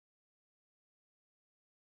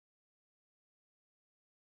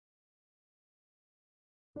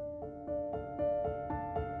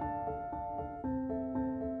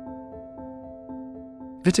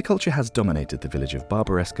Viticulture has dominated the village of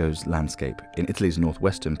Barbaresco's landscape in Italy's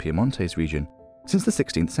northwestern Piemonte region since the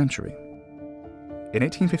 16th century. In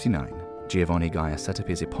 1859, Giovanni Gaia set up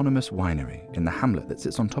his eponymous winery in the hamlet that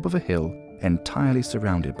sits on top of a hill entirely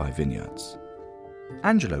surrounded by vineyards.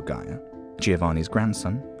 Angelo Gaia, Giovanni's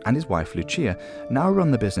grandson, and his wife Lucia now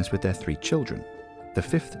run the business with their 3 children, the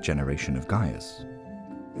 5th generation of Gaias.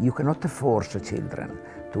 You cannot force children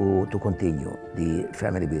to continue the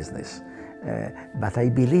family business. But I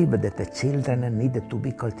believe that the children need to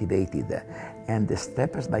be cultivated, and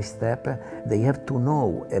step by step they have to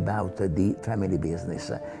know about the family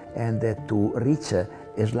business and to reach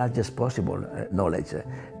as large as possible knowledge.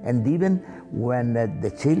 And even when the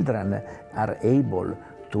children are able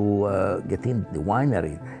to get in the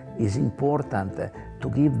winery, it's important to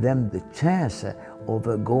give them the chance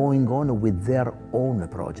of going on with their own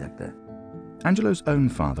project. Angelo's own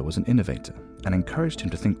father was an innovator and encouraged him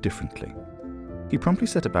to think differently. He promptly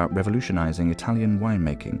set about revolutionizing Italian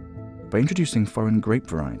winemaking by introducing foreign grape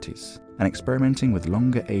varieties and experimenting with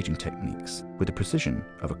longer aging techniques with the precision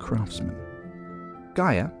of a craftsman.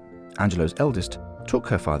 Gaia, Angelo's eldest, took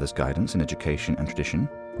her father's guidance in education and tradition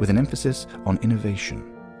with an emphasis on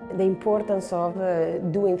innovation. The importance of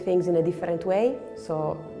doing things in a different way,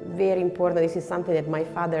 so very important. This is something that my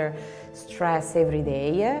father stressed every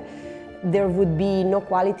day. There would be no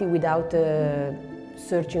quality without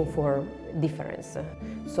searching for difference.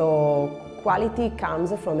 So quality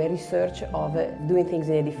comes from a research of doing things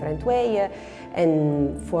in a different way,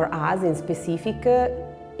 and for us in specific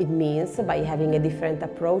it means by having a different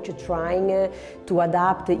approach, trying to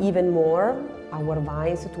adapt even more our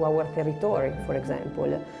vines to our territory, for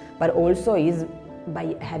example, but also is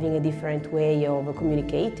by having a different way of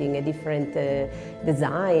communicating, a different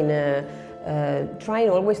design, trying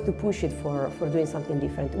always to push it for doing something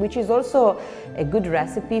different, which is also a good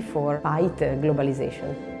recipe for fight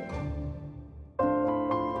globalization.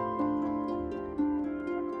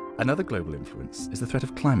 Another global influence is the threat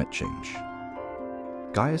of climate change.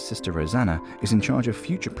 Gaia's sister Rosanna is in charge of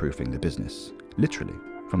future-proofing the business, literally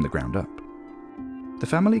from the ground up. The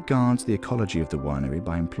family guards the ecology of the winery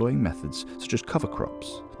by employing methods such as cover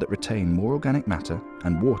crops that retain more organic matter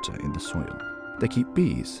and water in the soil. They keep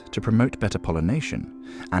bees to promote better pollination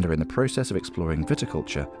and are in the process of exploring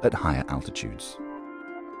viticulture at higher altitudes.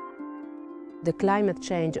 The climate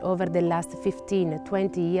change over the last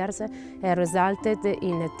 15-20 years has resulted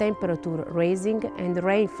in temperature rising and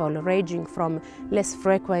rainfall ranging from less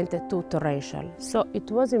frequent to torrential. So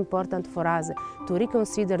it was important for us to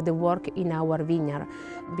reconsider the work in our vineyard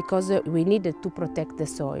because we needed to protect the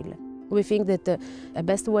soil. We think that the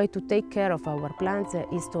best way to take care of our plants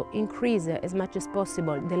is to increase as much as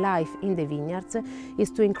possible the life in the vineyards,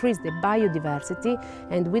 is to increase the biodiversity,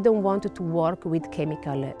 and we don't want to work with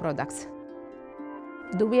chemical products.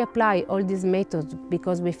 Do we apply all these methods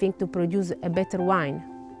because we think to produce a better wine?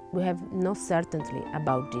 We have no certainty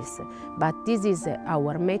about this, but this is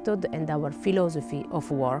our method and our philosophy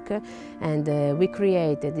of work, and we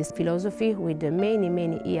created this philosophy with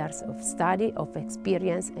many years of study, of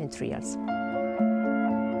experience and trials.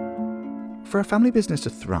 For a family business to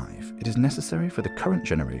thrive, it is necessary for the current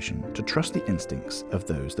generation to trust the instincts of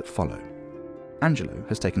those that follow. Angelo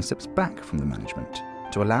has taken steps back from the management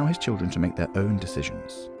to allow his children to make their own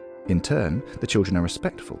decisions. In turn, the children are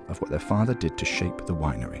respectful of what their father did to shape the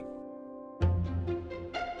winery.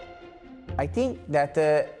 I think that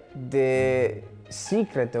the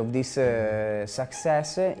secret of this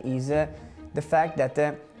success is the fact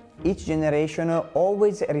that each generation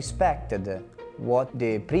always respected what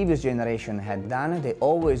the previous generation had done. They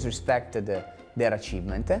always respected their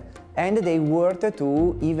achievement, and they worked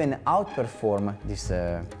to even outperform this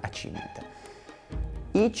achievement.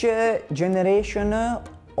 Each generation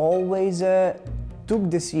always took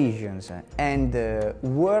decisions and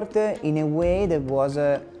worked in a way that was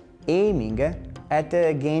aiming at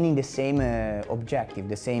gaining the same objective,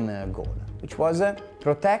 the same goal, which was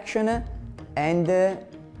protection and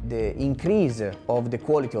the increase of the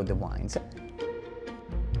quality of the wines.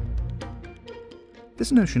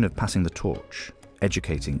 This notion of passing the torch,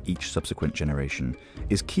 educating each subsequent generation,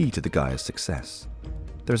 is key to the Gaia's success.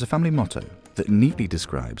 There is a family motto that neatly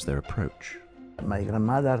describes their approach. My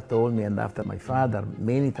grandmother told me, and after my father,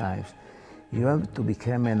 many times, you have to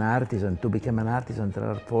become an artisan. To become an artisan, there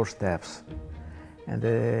are 4 steps. And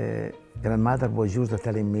grandmother was used to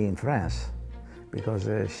telling me in France, because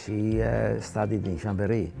she studied in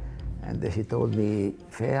Chambéry. And she told me,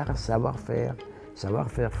 faire, savoir faire,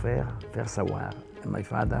 faire savoir. And my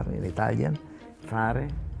father, in Italian, fare,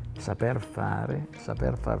 saper fare,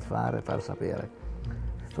 saper far fare, far sapere.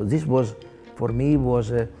 So this was, for me,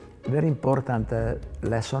 was a very important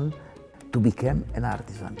lesson to become an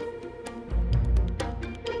artisan.